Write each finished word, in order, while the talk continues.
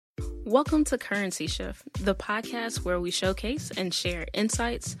Welcome to Currency Shift, the podcast where we showcase and share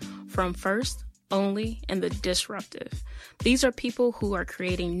insights from first, only, and the disruptive. These are people who are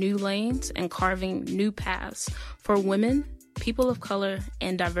creating new lanes and carving new paths for women, people of color,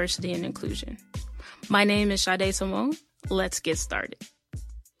 and diversity and inclusion. My name is Sade Simone. Let's get started.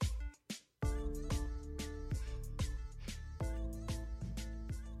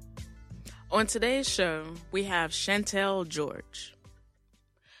 On today's show, we have Chantel George.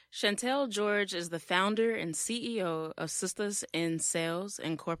 Chantel George is the founder and CEO of Sisters in Sales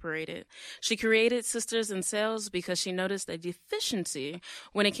Incorporated. She created Sisters in Sales because she noticed a deficiency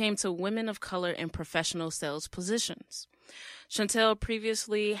when it came to women of color in professional sales positions. Chantel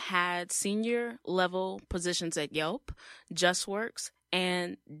previously had senior level positions at Yelp, JustWorks,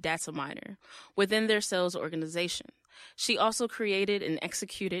 and Dataminer within their sales organization. She also created and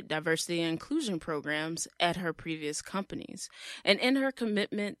executed diversity and inclusion programs at her previous companies. And in her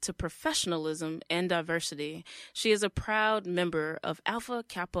commitment to professionalism and diversity, she is a proud member of Alpha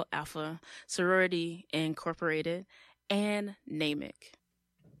Kappa Alpha Sorority Incorporated and NAMIC.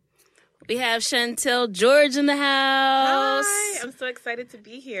 We have Chantel George in the house. Hi, I'm so excited to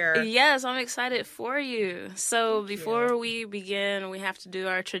be here. Yes, I'm excited for you. So before we begin, we have to do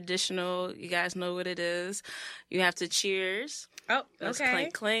our traditional, you guys know what it is. You have to cheers. Oh, Let's okay.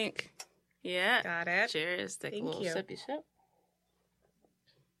 clink, clink. Yeah. Got it. Cheers. Take Thank a little you. sippy sip.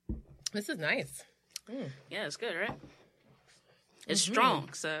 This is nice. Yeah, it's good, right? It's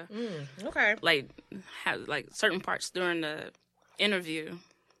strong, so Okay. like certain parts during the interview,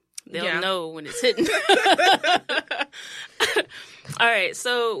 they'll Yeah. know when it's hitting. All right,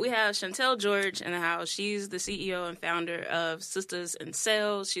 so we have Chantel George in the house. She's the CEO and founder of Sisters in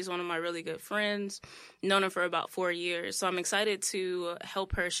Sales. She's one of my really good friends. Known her for about 4 years. So I'm excited to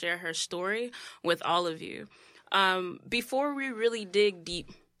help her share her story with all of you. Before we really dig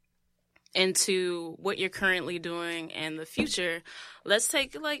deep into what you're currently doing and the future, let's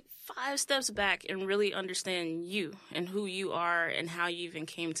take 5 steps back and really understand you and who you are and how you even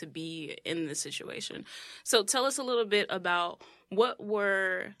came to be in this situation. So tell us a little bit about what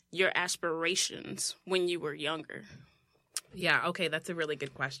were your aspirations when you were younger? Yeah, okay, that's a really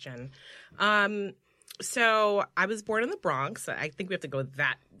good question. So I was born in the Bronx. I think we have to go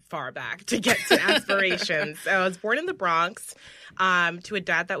that far back to get to aspirations. So I was born in the Bronx to a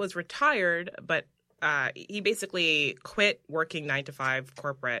dad that was retired, but he basically quit working 9 to 5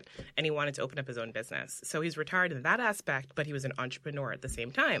 corporate, and he wanted to open up his own business. So he's retired in that aspect, but he was an entrepreneur at the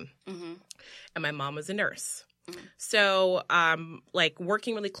same time. Mm-hmm. And my mom was a nurse. So,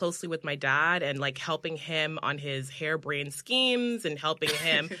 working really closely with my dad and helping him on his harebrained schemes and helping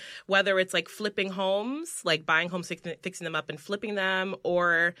him, whether it's flipping homes, buying homes, fixing them up and flipping them,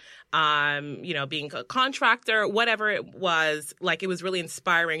 or, being a contractor, whatever it was really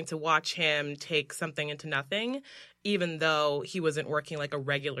inspiring to watch him take something into nothing, even though he wasn't working a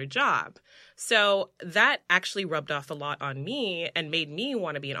regular job. So that actually rubbed off a lot on me and made me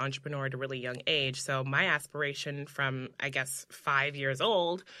want to be an entrepreneur at a really young age. So my aspiration from, 5 years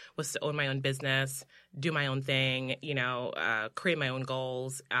old was to own my own business, do my own thing, create my own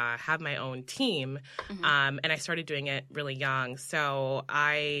goals, have my own team. Mm-hmm. And I started doing it really young. So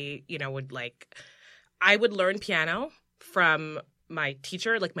I would learn piano from my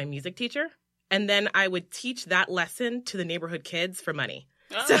teacher, my music teacher. And then I would teach that lesson to the neighborhood kids for money.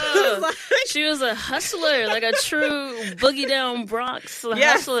 Oh, she was a hustler, a true boogie down Bronx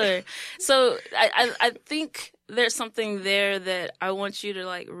hustler. So I think there's something there that I want you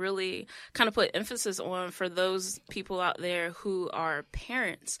to really kind of put emphasis on for those people out there who are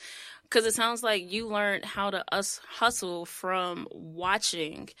parents. Because it sounds like you learned how to hustle from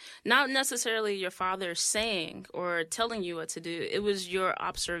watching, not necessarily your father saying or telling you what to do. It was your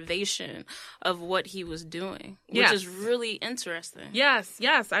observation of what he was doing, which is really interesting. Yes.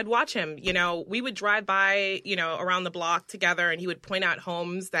 I'd watch him. We would drive by, around the block together, and he would point out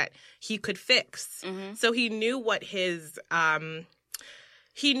homes that he could fix. Mm-hmm. So he knew what his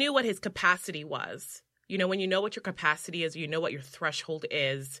capacity was. When you know what your capacity is, you know what your threshold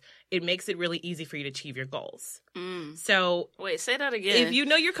is, it makes it really easy for you to achieve your goals. So wait, say that again. If you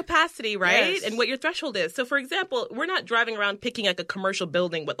know your capacity, right, yes, and what your threshold is. So, for example, we're not driving around picking a commercial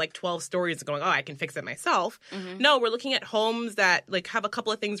building with 12 stories and going, oh, I can fix it myself. Mm-hmm. No, we're looking at homes that have a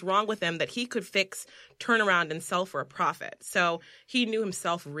couple of things wrong with them that he could fix, turn around, and sell for a profit. So he knew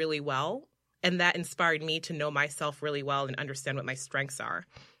himself really well, and that inspired me to know myself really well and understand what my strengths are.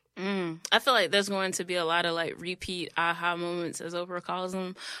 I feel like there's going to be a lot of like repeat aha moments, as Oprah calls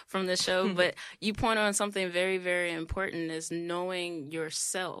them, from the show. But you point on something very, very important, is knowing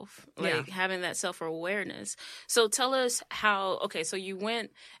yourself, like having that self-awareness. So tell us how, okay, so you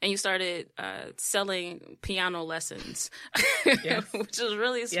went and you started selling piano lessons, which is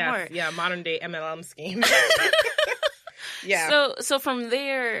really smart. Yes. Yeah, modern day MLM scheme. So from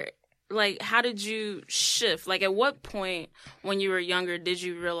there, like, how did you shift? Like, at what point when you were younger did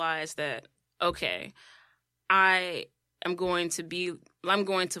you realize that, okay, I'm going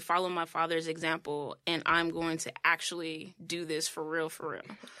to follow my father's example, and I'm going to actually do this for real, for real?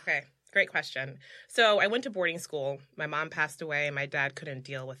 Okay, great question. So I went to boarding school. My mom passed away, and my dad couldn't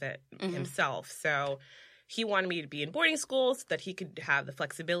deal with it himself. So he wanted me to be in boarding school so that he could have the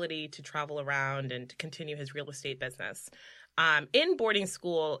flexibility to travel around and to continue his real estate business. In boarding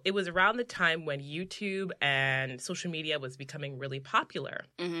school, it was around the time when YouTube and social media was becoming really popular.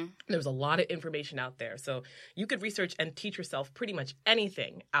 There was a lot of information out there. So you could research and teach yourself pretty much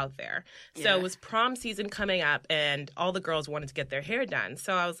anything out there. So it was prom season coming up, and all the girls wanted to get their hair done.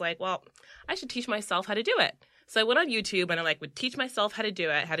 So I was like, well, I should teach myself how to do it. So I went on YouTube and I would teach myself how to do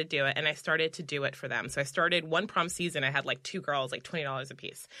it, and I started to do it for them. So I started one prom season. I had like 2 girls, like $20 a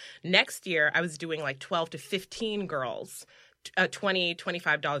piece. Next year, I was doing like 12 to 15 girls, $20,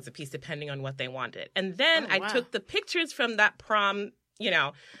 $25 a piece, depending on what they wanted. And then I took the pictures from that prom,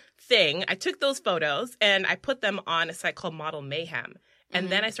 thing. I took those photos and I put them on a site called Model Mayhem. And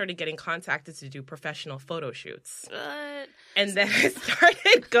then I started getting contacted to do professional photo shoots. What? And then I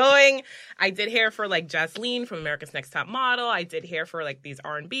started going. I did hair for like Jasleen from America's Next Top Model. I did hair for like these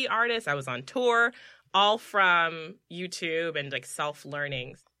R&B artists. I was on tour, all from YouTube and like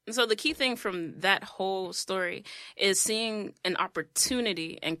self-learning. So the key thing from that whole story is seeing an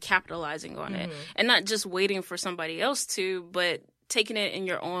opportunity and capitalizing on it, and not just waiting for somebody else to, but taking it in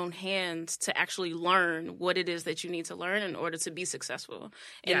your own hands to actually learn what it is that you need to learn in order to be successful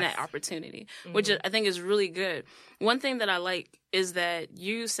in that opportunity, which I think is really good. One thing that I like is that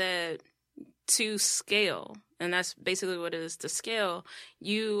you said to scale, and that's basically what it is, to scale.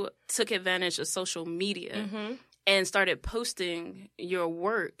 You took advantage of social media and started posting your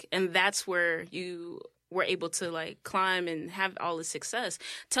work, and that's where you were able to like climb and have all the success.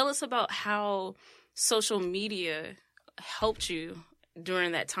 Tell us about how social media helped you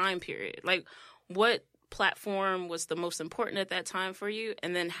during that time period. Like, what platform was the most important at that time for you,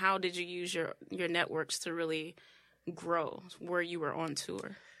 and then how did you use your networks to really grow where you were on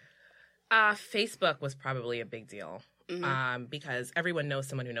tour? Facebook was probably a big deal because everyone knows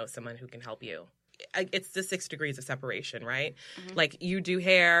someone who can help you. It's the 6 degrees of separation, right? Like, you do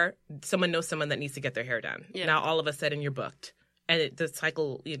hair, someone knows someone that needs to get their hair done. Now all of a sudden you're booked, and the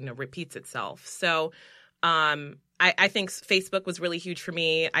cycle repeats itself. So I think Facebook was really huge for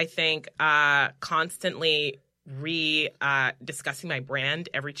me. I think constantly discussing my brand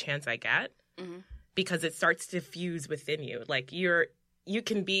every chance I get, because it starts to fuse within you. Like, you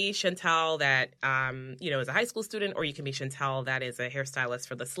can be Chantel that, is a high school student, or you can be Chantel that is a hairstylist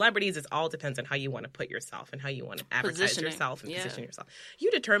for the celebrities. It all depends on how you want to put yourself and how you want to advertise yourself and position yourself.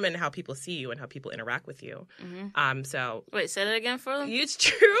 You determine how people see you and how people interact with you. So wait, say that again for them? It's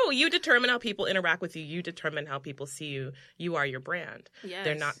true. You determine how people interact with you. You determine how people see you. You are your brand. Yes.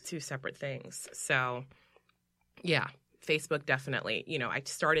 They're not two separate things. So, yeah. Facebook, definitely. I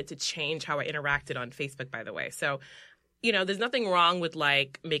started to change how I interacted on Facebook, by the way. So, there's nothing wrong with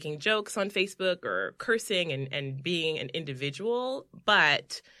like making jokes on Facebook or cursing and being an individual,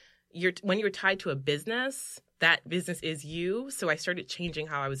 but when you're tied to a business, that business is you. So I started changing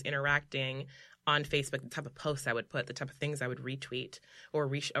how I was interacting on Facebook, the type of posts I would put, the type of things I would retweet or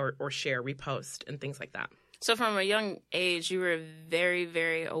share, repost, and things like that. So from a young age, you were very,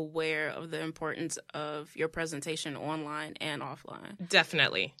 very aware of the importance of your presentation online and offline.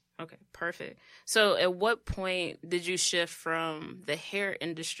 Definitely. Okay, perfect. So at what point did you shift from the hair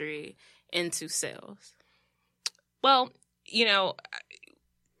industry into sales? Well,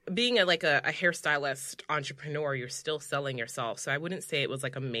 being a hairstylist entrepreneur, you're still selling yourself. So I wouldn't say it was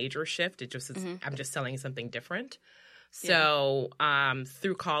like a major shift. It just is, I'm just selling something different. So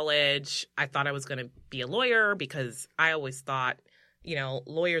through college, I thought I was going to be a lawyer, because I always thought,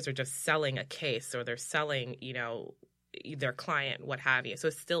 lawyers are just selling a case, or they're selling, their client, what have you. So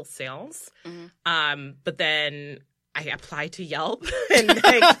it's still sales. But then I applied to Yelp and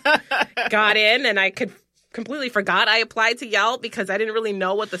I got in, and I completely forgot I applied to Yelp because I didn't really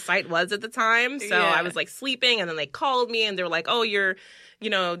know what the site was at the time. So I was like sleeping, and then they called me and they were like, oh,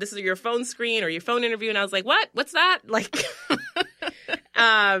 this is your phone screen or your phone interview. And I was like, what? What's that? Like,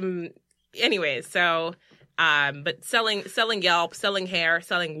 anyways, so But selling Yelp, selling hair,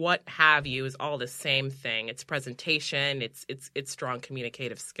 selling what have you is all the same thing. It's presentation, it's strong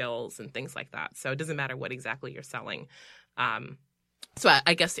communicative skills and things like that. So it doesn't matter what exactly you're selling. So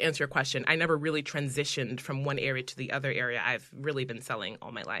I guess to answer your question, I never really transitioned from one area to the other area. I've really been selling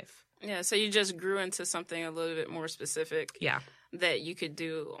all my life. Yeah, so you just grew into something a little bit more specific. Yeah. That you could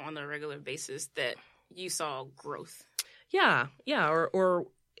do on a regular basis that you saw growth. Yeah. Or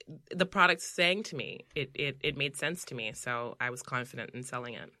the product saying to me, it made sense to me, so I was confident in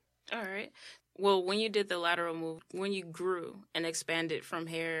selling it. All right. Well, when you did the lateral move, when you grew and expanded from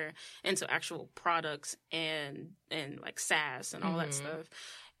hair into actual products and like SaaS and all that stuff,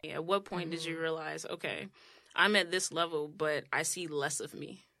 at what point did you realize, okay, I'm at this level, but I see less of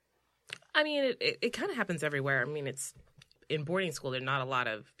me? I mean, it kind of happens everywhere. I mean, it's in boarding school, there are not a lot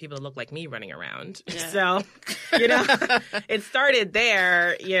of people that look like me running around. Yeah. So, it started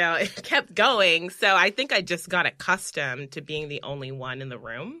there, it kept going. So I think I just got accustomed to being the only one in the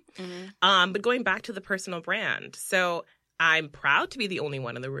room. Mm-hmm. But going back to the personal brand. So I'm proud to be the only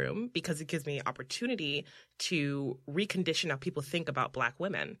one in the room because it gives me opportunity to recondition how people think about Black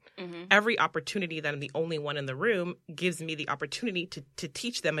women. Mm-hmm. Every opportunity that I'm the only one in the room gives me the opportunity to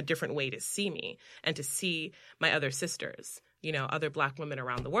teach them a different way to see me and to see my other sisters, other Black women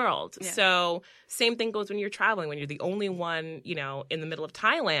around the world. Yeah. So same thing goes when you're traveling. When you're the only one, in the middle of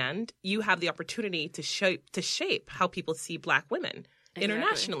Thailand, you have the opportunity to shape how people see Black women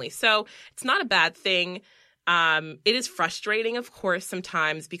internationally. So it's not a bad thing. It is frustrating, of course,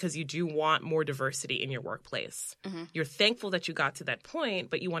 sometimes because you do want more diversity in your workplace. Mm-hmm. You're thankful that you got to that point,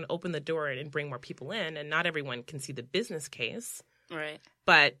 but you want to open the door and bring more people in, and not everyone can see the business case. Right.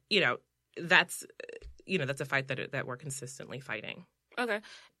 But, that's a fight that we're consistently fighting. Okay.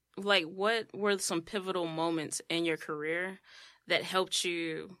 Like, what were some pivotal moments in your career that helped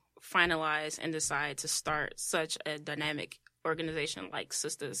you finalize and decide to start such a dynamic organization like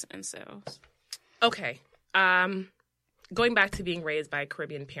Sistas in Sales? Okay. Going back to being raised by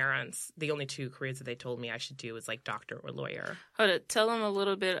Caribbean parents, the only two careers that they told me I should do was like doctor or lawyer. Hold on, tell them a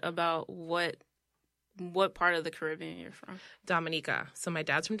little bit about what part of the Caribbean you're from. Dominica. So my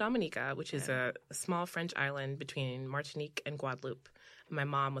dad's from Dominica, which is a small French island between Martinique and Guadeloupe. My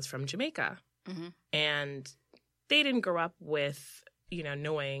mom was from Jamaica. Mm-hmm. And they didn't grow up with,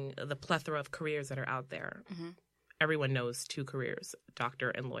 knowing the plethora of careers that are out there. Mm-hmm. Everyone knows two careers, doctor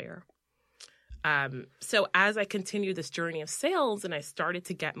and lawyer. So as I continued this journey of sales and I started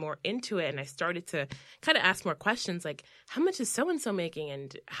to get more into it and I started to kind of ask more questions like, how much is so-and-so making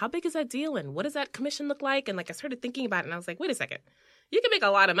and how big is that deal and what does that commission look like? And I started thinking about it and I was like, wait a second, you can make a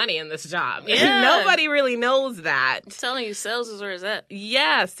lot of money in this job. Yeah. Nobody really knows that. I'm telling you, sales is where it's at.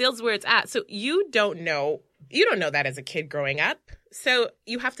 Yeah, sales is where it's at. So you don't know that as a kid growing up. So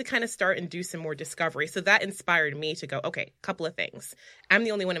you have to kind of start and do some more discovery. So that inspired me to go, okay, couple of things. I'm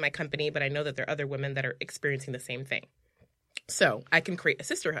the only one in my company, but I know that there are other women that are experiencing the same thing. So I can create a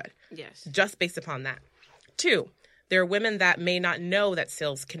sisterhood. Yes. Just based upon that. 2, there are women that may not know that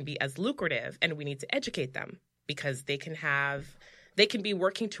sales can be as lucrative, and we need to educate them because they can be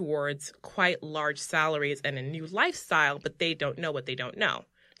working towards quite large salaries and a new lifestyle, but they don't know what they don't know.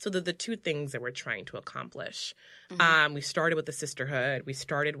 So they're the two things that we're trying to accomplish. Mm-hmm. We started with the sisterhood. We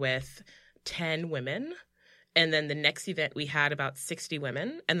started with 10 women. And then the next event, we had about 60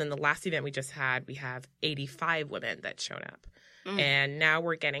 women. And then the last event we just had, we have 85 women that showed up. Mm. And now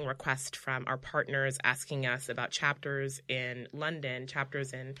we're getting requests from our partners asking us about chapters in London,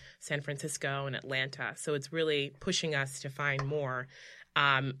 chapters in San Francisco and Atlanta. So it's really pushing us to find more.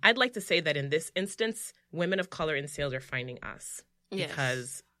 I'd like to say that in this instance, women of color in sales are finding us. Yes.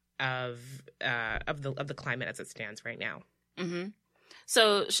 Because of the climate as it stands right now. Mm-hmm.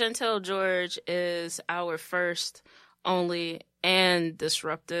 So Chantel George is our first, only, and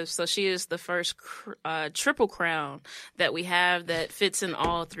disruptive. So she is the first triple crown that we have that fits in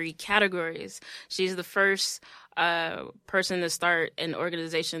all 3 categories. She's the first person to start an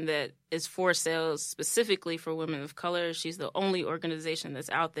organization that is for sales specifically for women of color. She's the only organization that's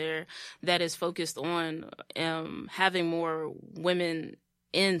out there that is focused on having more women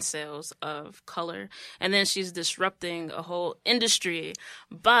in sales of color. And then she's disrupting a whole industry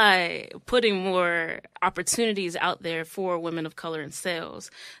by putting more opportunities out there for women of color in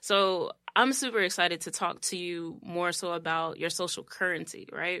sales. So I'm super excited to talk to you more so about your social currency,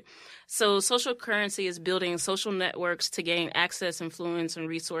 right? So social currency is building social networks to gain access, influence, and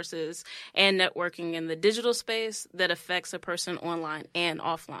resources and networking in the digital space that affects a person online and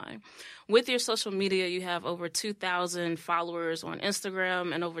offline. With your social media, you have over 2,000 followers on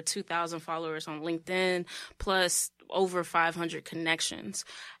Instagram and over 2,000 followers on LinkedIn, plus over 500 connections.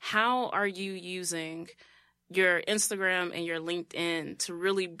 How are you using your Instagram and your LinkedIn to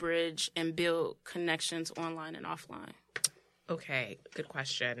really bridge and build connections online and offline? Okay, good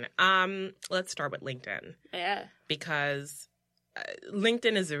question. Let's start with LinkedIn. Yeah. Because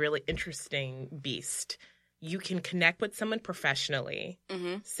LinkedIn is a really interesting beast. You can connect with someone professionally,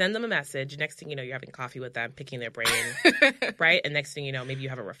 send them a message. Next thing you know, you're having coffee with them, picking their brain, right? And next thing you know, maybe you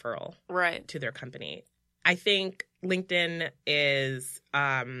have a referral to their company. I think LinkedIn is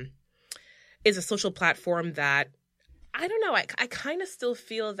a social platform that, I don't know, I kind of still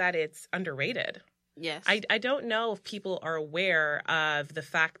feel that it's underrated. Yes. I don't know if people are aware of the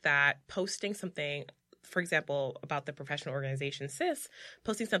fact that posting something, for example, about the professional organization CIS,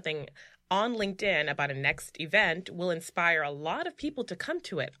 posting something on LinkedIn about a next event will inspire a lot of people to come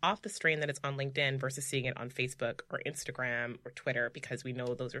to it off the strain that it's on LinkedIn versus seeing it on Facebook or Instagram or Twitter, because we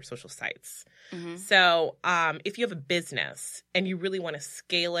know those are social sites. So if you have a business and you really want to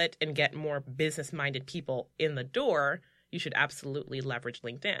scale it and get more business-minded people in the door, you should absolutely leverage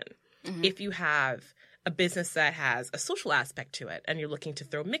LinkedIn. If you have a business that has a social aspect to it and you're looking to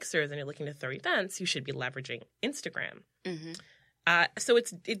throw mixers and you're looking to throw events, you should be leveraging Instagram. So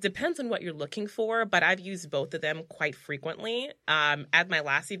it depends on what you're looking for, but I've used both of them quite frequently. At my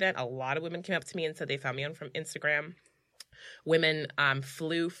last event, a lot of women came up to me and said they found me from Instagram. Women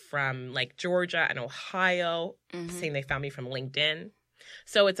flew from like Georgia and Ohio saying they found me from LinkedIn.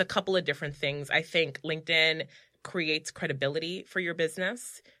 So it's a couple of different things. I think LinkedIn creates credibility for your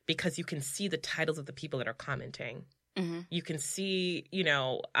business because you can see the titles of the people that are commenting. You can see,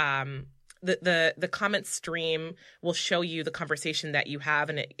 the comment stream will show you the conversation that you have,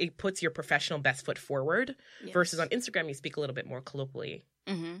 and it puts your professional best foot forward. Versus on Instagram, you speak a little bit more colloquially.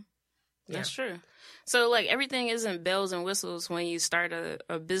 That's true. So, like, everything isn't bells and whistles when you start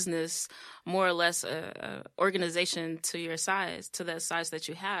a business, more or less a organization to your size, to that size that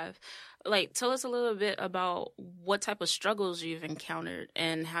you have. Like, tell us a little bit about what type of struggles you've encountered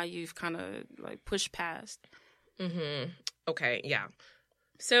and how you've kind of, like, pushed past. Okay, yeah.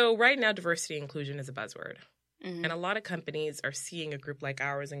 So right now, diversity and inclusion is a buzzword. And a lot of companies are seeing a group like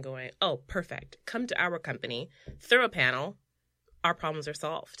ours and going, oh, perfect. Come to our company, throw a panel, our problems are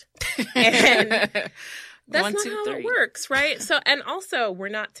solved. And that's not how it works, right? So, and also, we're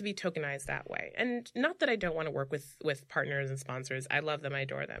not to be tokenized that way. And not that I don't want to work with partners and sponsors. I love them. I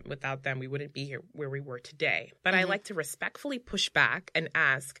adore them. Without them, we wouldn't be here where we were today. But I like to respectfully push back and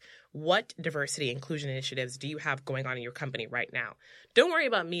ask, what diversity inclusion initiatives do you have going on in your company right now? Don't worry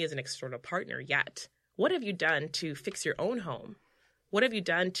about me as an external partner yet. What have you done to fix your own home? What have you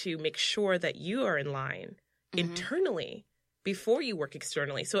done to make sure that you are in line internally before you work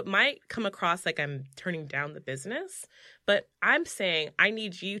externally? So it might come across like I'm turning down the business, but I'm saying I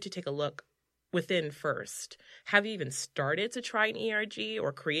need you to take a look within first. Have you even started to try an ERG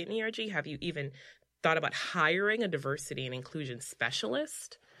or create an ERG? Have you even thought about hiring a diversity and inclusion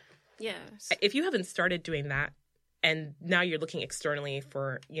specialist? Yes. If you haven't started doing that, and now you're looking externally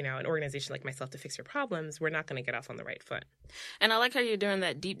for, an organization like myself to fix your problems, we're not going to get off on the right foot. And I like how you're doing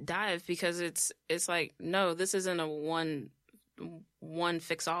that deep dive, because it's like, no, this isn't a one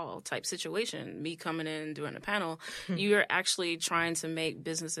fix all type situation. Me coming in and doing a panel, you're actually trying to make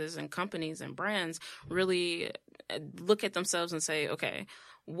businesses and companies and brands really look at themselves and say, okay,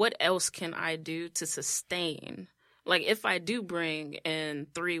 what else can I do to sustain? Like, if I do bring in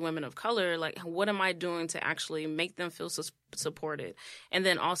 3 women of color, like, what am I doing to actually make them feel supported? And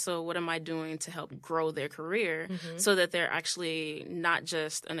then also, what am I doing to help grow their career so that they're actually not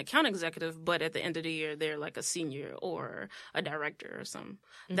just an account executive, but at the end of the year, they're like a senior or a director or something.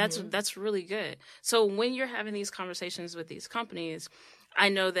 That's really good. So when you're having these conversations with these companies, I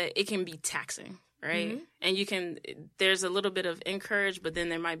know that it can be taxing. Right. And there's a little bit of encourage, but then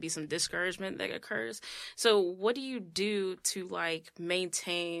there might be some discouragement that occurs. So what do you do to like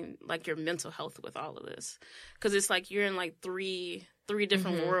maintain like your mental health with all of this? Because it's like you're in like three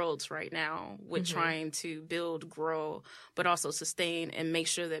different worlds right now with trying to build, grow, but also sustain and make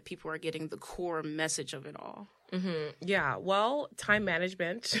sure that people are getting the core message of it all. Yeah. Well, time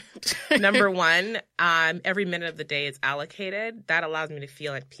management, number one, every minute of the day is allocated. That allows me to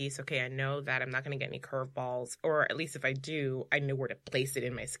feel at peace. Okay, I know that I'm not going to get any curveballs, or at least if I do, I know where to place it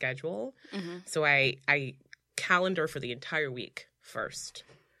in my schedule. So I calendar for the entire week first.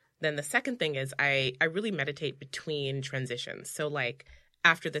 Then the second thing is I really meditate between transitions. So like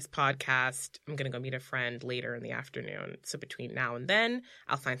after this podcast, I'm going to go meet a friend later in the afternoon. So between now and then,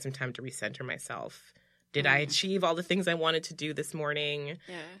 I'll find some time to recenter myself. Did I achieve all the things I wanted to do this morning?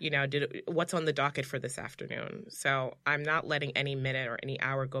 Yeah. What's on the docket for this afternoon? So I'm not letting any minute or any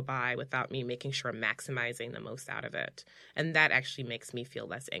hour go by without me making sure I'm maximizing the most out of it. And that actually makes me feel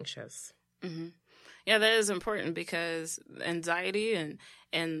less anxious. Yeah, that is important because anxiety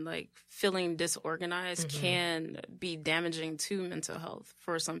and like feeling disorganized can be damaging to mental health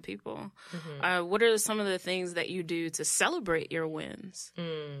for some people. What are some of the things that you do to celebrate your wins?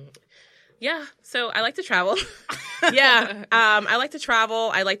 Yeah, so I like to travel. I like to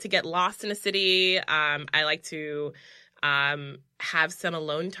travel. I like to get lost in a city. I like to have some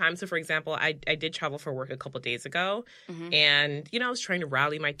alone time. So, for example, I did travel for work a couple of days ago, and I was trying to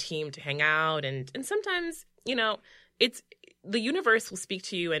rally my team to hang out, and sometimes it's the universe will speak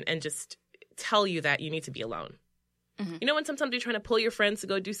to you and just tell you that you need to be alone. When sometimes you're trying to pull your friends to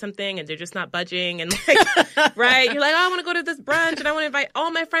go do something and they're just not budging and like, right? You're like, oh, I want to go to this brunch and I want to invite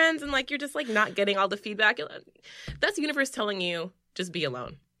all my friends. And like, you're just like not getting all the feedback. That's the universe telling you, just be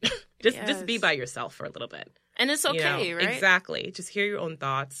alone. Just be by yourself for a little bit. And it's okay, right? Exactly. Just hear your own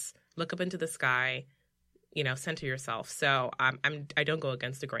thoughts, look up into the sky, center yourself. So I don't go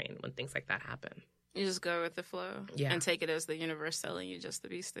against the grain when things like that happen. You just go with the flow and take it as the universe telling you just to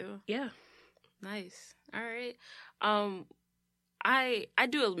be still. Yeah. Nice. All right. I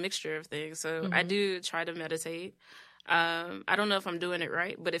do a mixture of things. So I do try to meditate. I don't know if I'm doing it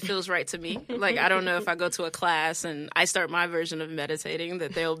right, but it feels right to me. Like, I don't know if I go to a class and I start my version of meditating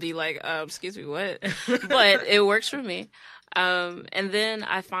that they'll be like, excuse me, what? But it works for me. And then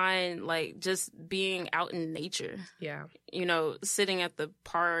I find like just being out in nature. Yeah. Sitting at the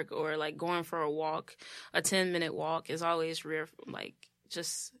park or like going for a walk, a 10-minute walk is always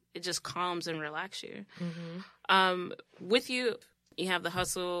it just calms and relaxes you. With you have the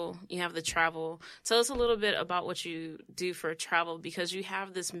hustle, you have the travel. Tell us a little bit about what you do for travel, because you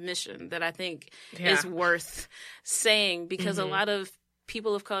have this mission that I think is worth saying, because a lot of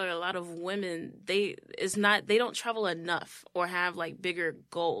people of color, a lot of women, they don't travel enough or have like bigger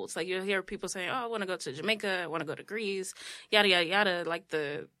goals. Like you'll hear people saying, "Oh, I want to go to Jamaica, I want to go to Greece, yada yada yada." Like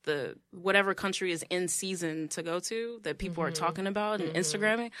the whatever country is in season to go to that people are talking about and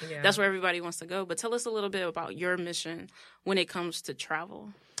Instagramming. Yeah. That's where everybody wants to go. But tell us a little bit about your mission when it comes to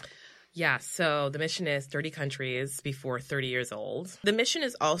travel. Yeah, so the mission is 30 countries before 30 years old. The mission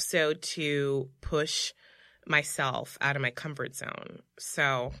is also to push myself out of my comfort zone.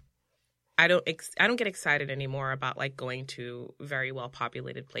 So I don't get excited anymore about like going to very well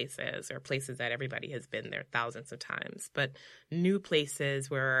populated places or places that everybody has been there thousands of times, but new places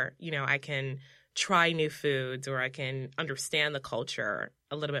where, I can try new foods or I can understand the culture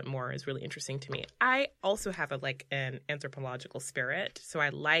a little bit more is really interesting to me. I also have an anthropological spirit, so I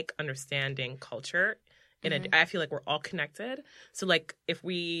like understanding culture. I feel like we're all connected. So, like, if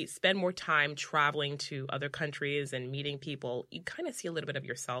we spend more time traveling to other countries and meeting people, you kind of see a little bit of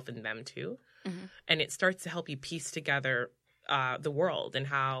yourself in them, too. And it starts to help you piece together the world and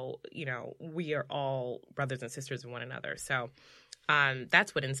how, we are all brothers and sisters of one another. So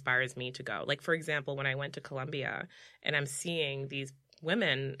that's what inspires me to go. Like, for example, when I went to Colombia and I'm seeing these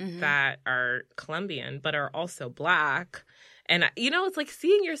women that are Colombian but are also Black. And, it's like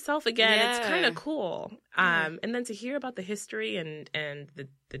seeing yourself again. Yeah. It's kind of cool. And then to hear about the history and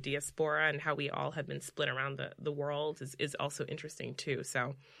the diaspora and how we all have been split around the world is also interesting, too.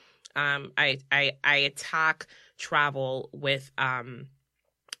 So I attack travel with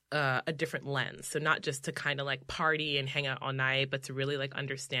a different lens. So not just to kind of like party and hang out all night, but to really like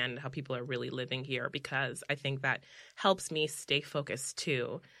understand how people are really living here, because I think that helps me stay focused,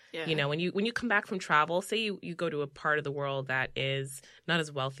 too. Yeah. When you come back from travel, say you go to a part of the world that is not as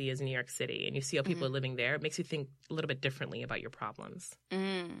wealthy as New York City, and you see how people are living there, it makes you think a little bit differently about your problems.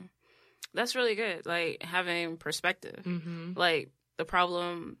 That's really good. Like having perspective. Like the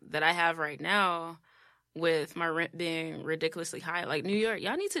problem that I have right now with my rent being ridiculously high. Like, New York,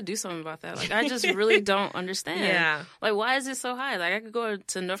 y'all need to do something about that. Like, I just really don't understand. Yeah. Like, why is it so high? Like, I could go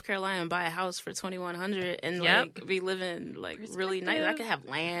to North Carolina and buy a house for $2,100 and, like, be living, like, really nice. I could have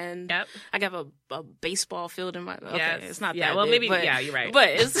land. Yep. I could have a baseball field in my... Okay, it's not that big, maybe... But, yeah, you're right.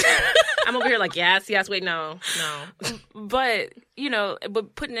 But it's... I'm over here like, yes, wait, no. But,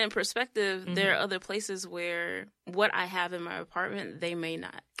 but putting it in perspective, there are other places where what I have in my apartment, they may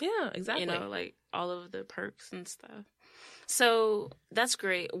not. Yeah, exactly. Like all of the perks and stuff. So that's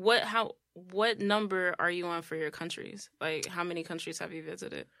great. What number are you on for your countries? Like, how many countries have you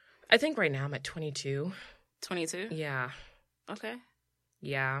visited? I think right now I'm at 22. 22? Yeah. Okay.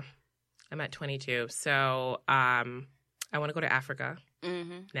 Yeah, I'm at 22. So I want to go to Africa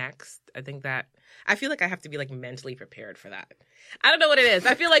next. I feel like I have to be like mentally prepared for that. I don't know what it is.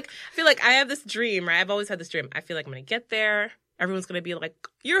 I feel like I have this dream, right? I've always had this dream. I feel like I'm going to get there. Everyone's going to be like,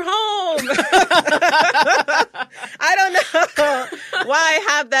 "You're home." I don't know why I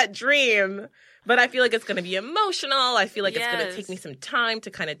have that dream, But I feel like it's going to be emotional. I feel like it's going to Yes. take me some time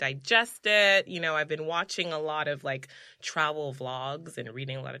to kind of digest it. You know, I've been watching a lot of like travel vlogs and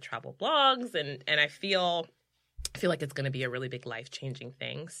reading a lot of travel blogs, and I feel like it's going to be a really big life-changing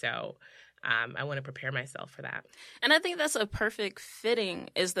thing. So I want to prepare myself for that. And I think that's a perfect fitting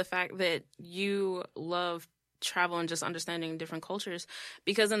is the fact that you love travel and just understanding different cultures,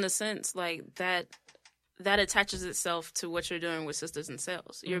 because in a sense, like that attaches itself to what you're doing with Sisters in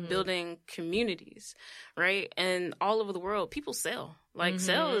Sales. You're building communities, right? And all over the world, people sell. Like,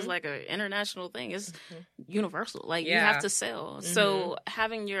 sell is like an international thing. It's universal. Like, you have to sell. So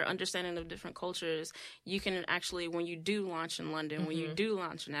having your understanding of different cultures, you can actually, when you do launch in London, when you do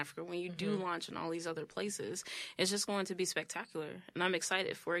launch in Africa, when you do launch in all these other places, it's just going to be spectacular. And I'm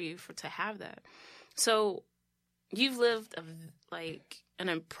excited for you to have that. So you've lived an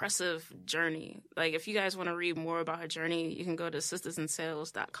impressive journey. Like, if you guys want to read more about her journey, you can go to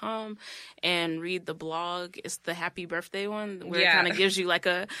sistersinsales.com and read the blog. It's the happy birthday one where it kind of gives you like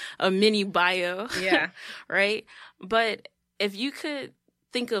a mini bio. Yeah. Right? But if you could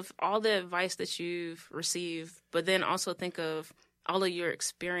think of all the advice that you've received, but then also think of all of your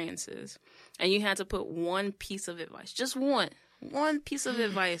experiences, and you had to put one piece of advice, just one piece of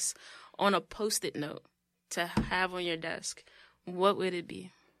advice on a Post-it note to have on your desk, what would it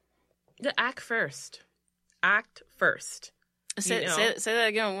be? Act first. Act first. Say that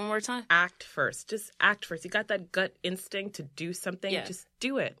again one more time. Act first. Just act first. You got that gut instinct to do something. Yeah. Just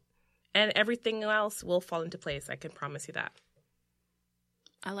do it. And everything else will fall into place. I can promise you that.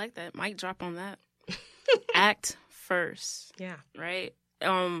 I like that. Mic drop on that. Act first. Yeah. Right?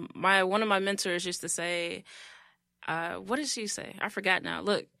 One of my mentors used to say, what did she say? I forgot now.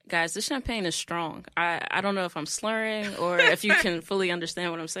 Look, guys, this champagne is strong. I don't know if I'm slurring or if you can fully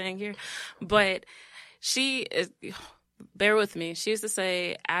understand what I'm saying here, but she is, bear with me. She used to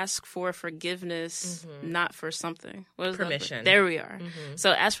say, ask for forgiveness, not for something. What is Permission. There we are.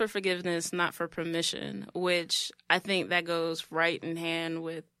 So ask for forgiveness, not for permission, which I think that goes right in hand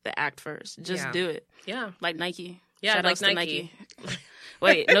with the act first. Just do it. Yeah. Like Nike. Yeah, Shout like outs to Nike.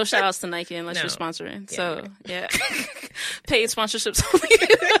 Wait, no shout outs to Nike unless No. you're sponsoring. Yeah, So, right. yeah. Paid sponsorships only.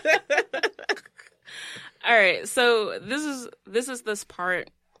 All right. So this is this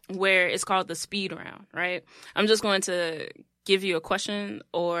part where it's called the speed round, right? I'm just going to give you a question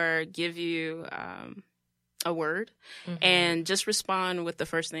or give you a word and just respond with the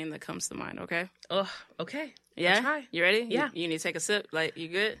first thing that comes to mind, okay? Oh, okay. Yeah? I'll try. You ready? Yeah. You need to take a sip. Like, you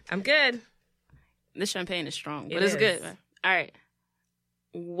good? I'm good. This champagne is strong, but It it's is. good. Man. All right.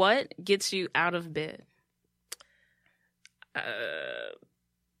 What gets you out of bed?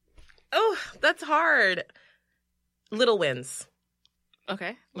 Oh, that's hard. Little wins.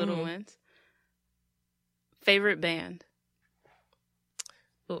 Okay. Little wins. Favorite band?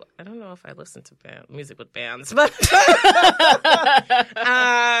 Oh, I don't know if I listen to music with bands, but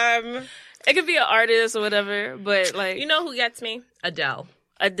It could be an artist or whatever, but like, you know who gets me? Adele.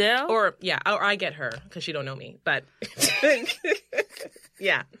 Adele? Or I get her because she don't know me, but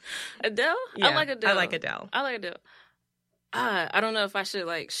yeah. Adele? Yeah, I like Adele. I like Adele. I like Adele. I don't know if I should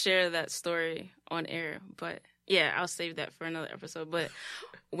like share that story on air, but yeah, I'll save that for another episode. But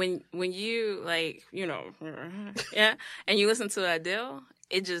when you like, you know, yeah, and you listen to Adele,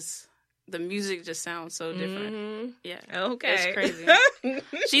 the music just sounds so different. Yeah. Okay. It's crazy.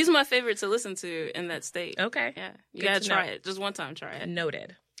 She's my favorite to listen to in that state. Okay. Yeah. You Good gotta to try know. it. Just one time try it.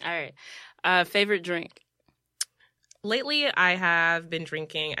 Noted. All right. Favorite drink? Lately, I have been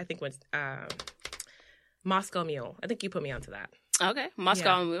drinking, I think, Moscow Mule. I think you put me onto that. Okay.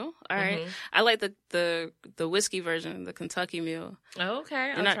 Moscow Mule. All right. I like the whiskey version, the Kentucky Mule. Oh,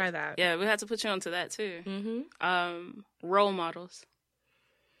 okay. I'll try that. Yeah, we had to put you onto that too. Mm-hmm. Role models.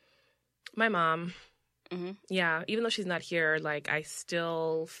 My mom. Mhm. Yeah, even though she's not here, like, I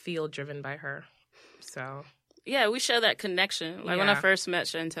still feel driven by her. So, Yeah, we share that connection. Like when I Yeah. first met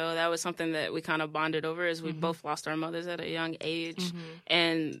Chantel, that was something that we kind of bonded over is we both lost our mothers at a young age.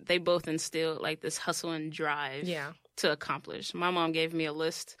 And they both instilled like this hustle and drive yeah. to accomplish. My mom gave me a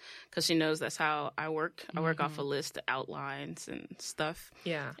list because she knows that's how I work. I work off a list, outlines and stuff.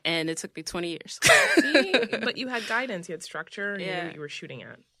 Yeah. And it took me 20 years. See? But you had guidance. You had structure. And you knew Yeah. what you were shooting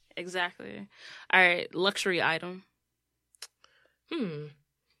at. Exactly. All right, luxury item.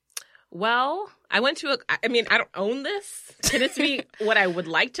 Well, I went to I don't own this. Can it be what I would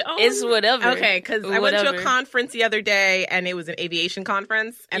like to own? It's whatever. Okay, because I went to Whatever. a conference the other day, and it was an aviation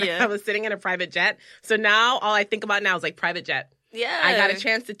conference, and Yeah. I was sitting in a private jet. So now all I think about now is like private jet. Yeah. I got a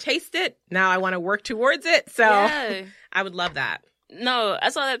chance to taste it. Now I want to work towards it. So Yeah. I would love that. No, I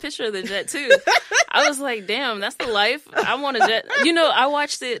saw that picture of the jet too. I was like, damn, that's the life. I want a jet. You know, I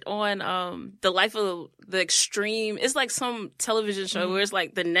watched it on The Life of the Extreme. It's like some television show where it's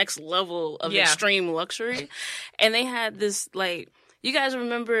like the next level of extreme luxury. And they had this, like, you guys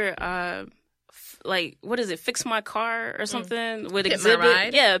remember, like, what is it, Fix My Car or something? With Pimp Exhibit? My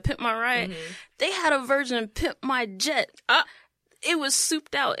Ride? Yeah, Pimp My Ride. They had a version of Pimp My Jet. It was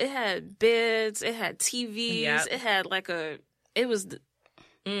souped out. It had beds. It had TVs. Yep. It had like it was...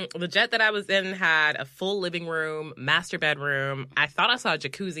 The jet that I was in had a full living room, master bedroom. I thought I saw a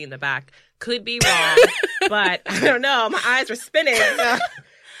jacuzzi in the back. Could be wrong, but I don't know. My eyes were spinning. So.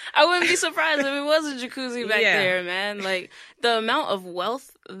 I wouldn't be surprised if it was a jacuzzi back there, man. Like, the amount of wealth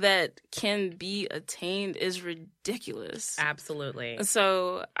that can be attained is ridiculous. Absolutely.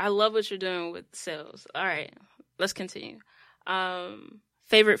 So I love what you're doing with sales. All right, let's continue.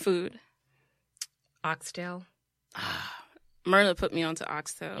 Favorite food? Oxtail. Myrna put me onto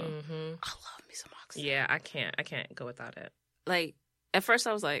oxtail. I love me some oxtail. Yeah, I can't go without it. Like, at first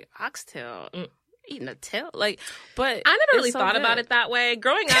I was like, oxtail? Eating a tail? Like, but I never really thought about it that way.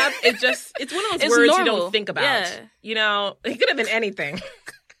 Growing up, it's one of those words normal. you don't think about. Yeah. You know, it could have been anything.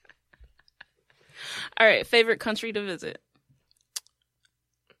 All right, favorite country to visit?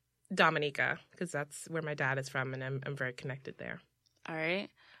 Dominica, because that's where my dad is from, and I'm very connected there. All right.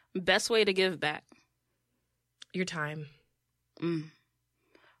 Best way to give back? Your time.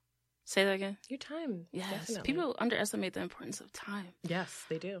 Say that again? Your time. Yes. Definitely. People underestimate the importance of time. Yes,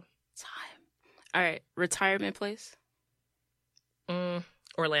 they do. Time. All right. Retirement place?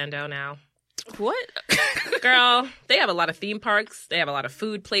 Orlando now. What? Girl, they have a lot of theme parks. They have a lot of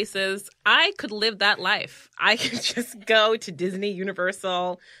food places. I could live that life. I could just go to Disney,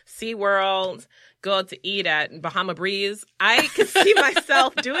 Universal, SeaWorld, go out to eat at Bahama Breeze. I could see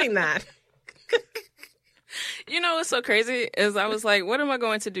myself doing that. You know what's so crazy is I was like, what am I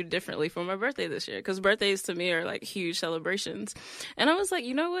going to do differently for my birthday this year? Because birthdays to me are like huge celebrations. And I was like,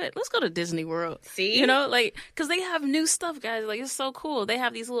 you know what? Let's go to Disney World. See? You know, like, because they have new stuff, guys. Like, it's so cool. They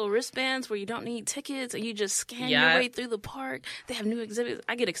have these little wristbands where you don't need tickets and you just scan your way through the park. They have new exhibits.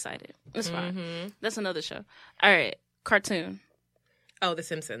 I get excited. It's fine. That's another show. All right. Cartoon. Oh, The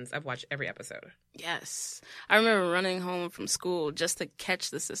Simpsons. I've watched every episode. Yes. I remember running home from school just to catch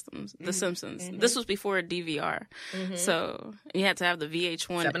The Simpsons. This was before a DVR. So you had to have the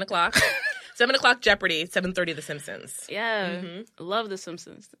VH1. 7 o'clock. 7 o'clock Jeopardy. 7:30 The Simpsons. Yeah. Love The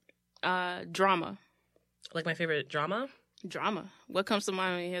Simpsons. Drama. Like my favorite drama? Drama. What comes to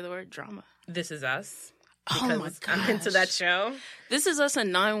mind when you hear the word drama? This Is Us. Oh my gosh. I'm into that show. This Is Us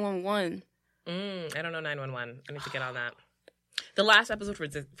and 911. I don't know 911. I need to get on that. The last episode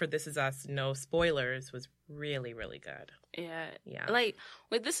for This Is Us, no spoilers, was really, really good. Yeah. Like,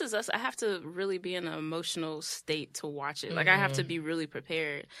 with This Is Us, I have to really be in an emotional state to watch it. Like, I have to be really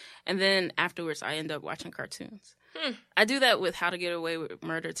prepared. And then afterwards, I end up watching cartoons. I do that with How to Get Away with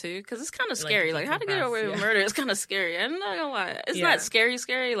Murder, too, because it's kind of scary. Like, How to Get Away with Murder is kind of scary. I'm not going to lie. It's not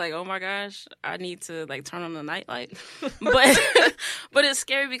scary, like, oh, my gosh, I need to, like, turn on the nightlight. But it's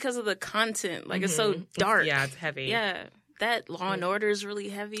scary because of the content. Like, it's so dark. Yeah, it's heavy. Yeah. That Law and Order is really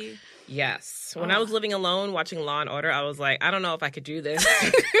heavy. Yes. When I was living alone watching Law and Order, I was like, I don't know if I could do this.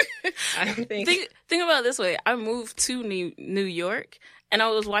 I think about it this way. I moved to New York, and I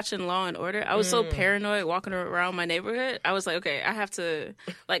was watching Law and Order. I was so paranoid walking around my neighborhood. I was like, okay, I have to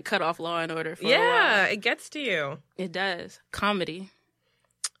like cut off Law and Order for a while. Yeah, it gets to you. It does. Comedy.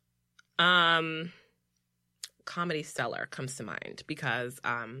 Comedy Cellar comes to mind because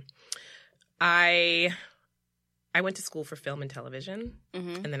I went to school for film and television,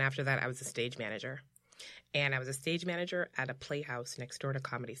 and then after that, I was a stage manager. And I was a stage manager at a playhouse next door to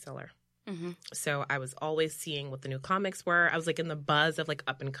Comedy Cellar. So I was always seeing what the new comics were. I was like in the buzz of like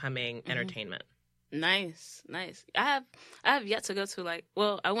up and coming entertainment. Nice. I have yet to go to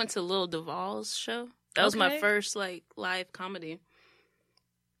I went to Lil Duval's show. That was my first like live comedy.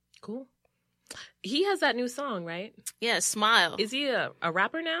 Cool. He has that new song, right? Yeah, Smile. Is he a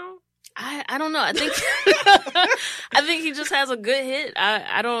rapper now? I don't know. I think I think he just has a good hit.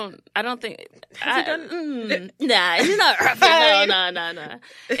 I don't think Has he done? Nah, he's not rapping. No.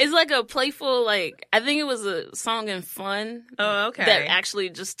 It's like a playful I think it was a song in Fun. Oh, okay. That actually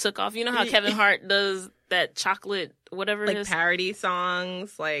just took off. You know how Kevin Hart does that chocolate whatever it is? Parody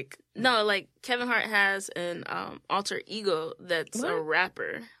songs No, Kevin Hart has an alter ego that's a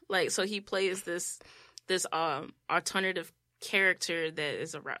rapper. So he plays this alternative character that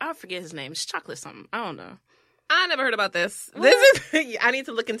is a rapper. I forget his name. It's Chocolate something. I don't know. I never heard about this. I need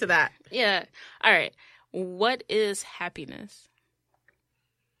to look into that. Yeah. All right. What is happiness?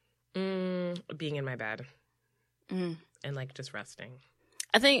 Being in my bed. and like just resting.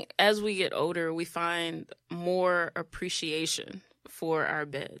 I think as we get older, we find more appreciation for our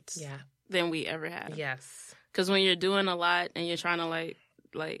beds than we ever have. Yes. Because when you're doing a lot and you're trying to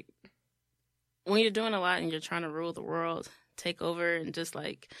when you're doing a lot and you're trying to rule the world, take over and just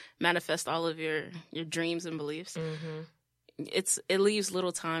like manifest all of your dreams and beliefs, it leaves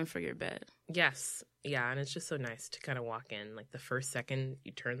little time for your bed. Yes. Yeah. And it's just so nice to kind of walk in. Like the first second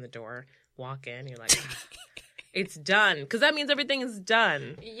you turn the door, walk in, you're like, it's done. Because that means everything is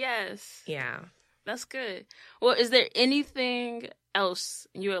done. Yes. Yeah. That's good. Well, is there anything else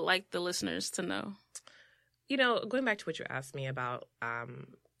you would like the listeners to know? You know, going back to what you asked me about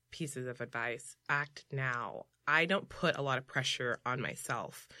pieces of advice, act now. I don't put a lot of pressure on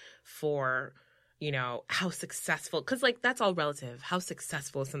myself for, you know, how successful, because like that's all relative. How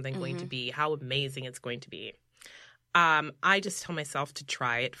successful is something going to be? How amazing it's going to be? I just tell myself to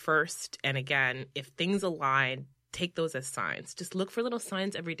try it first. And again, if things align, take those as signs. Just look for little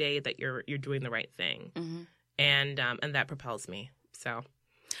signs every day that you're doing the right thing. And that propels me. So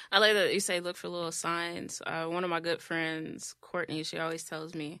I like that you say look for little signs. One of my good friends, Courtney, she always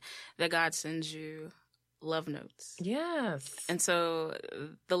tells me that God sends you love notes. Yes. And so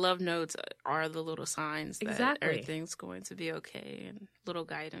the love notes are the little signs that everything's going to be okay and little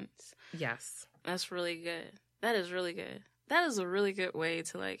guidance. Yes. That's really good. That is really good. That is a really good way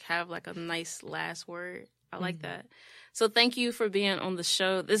to like have like a nice last word. I like that. So thank you for being on the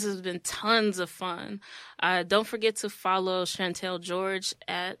show. This has been tons of fun. Don't forget to follow Chantel George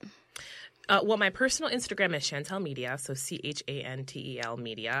at... well, my personal Instagram is Chantel Media, so Chantel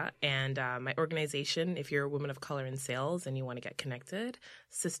Media. And my organization, if you're a woman of color in sales and you want to get connected,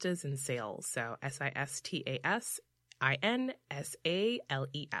 Sistas in Sales. So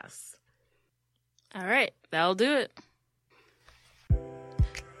SISTASINSALES. All right, that'll do it.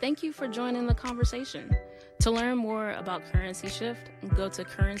 Thank you for joining the conversation. To learn more about Currency Shift, go to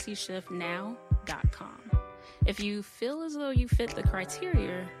currencyshiftnow.com. If you feel as though you fit the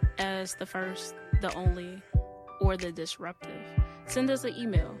criteria as the first, the only, or the disruptive, send us an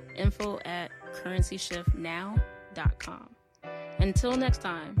email, info@currencyshiftnow.com. Until next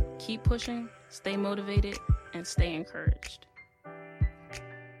time, keep pushing, stay motivated, and stay encouraged.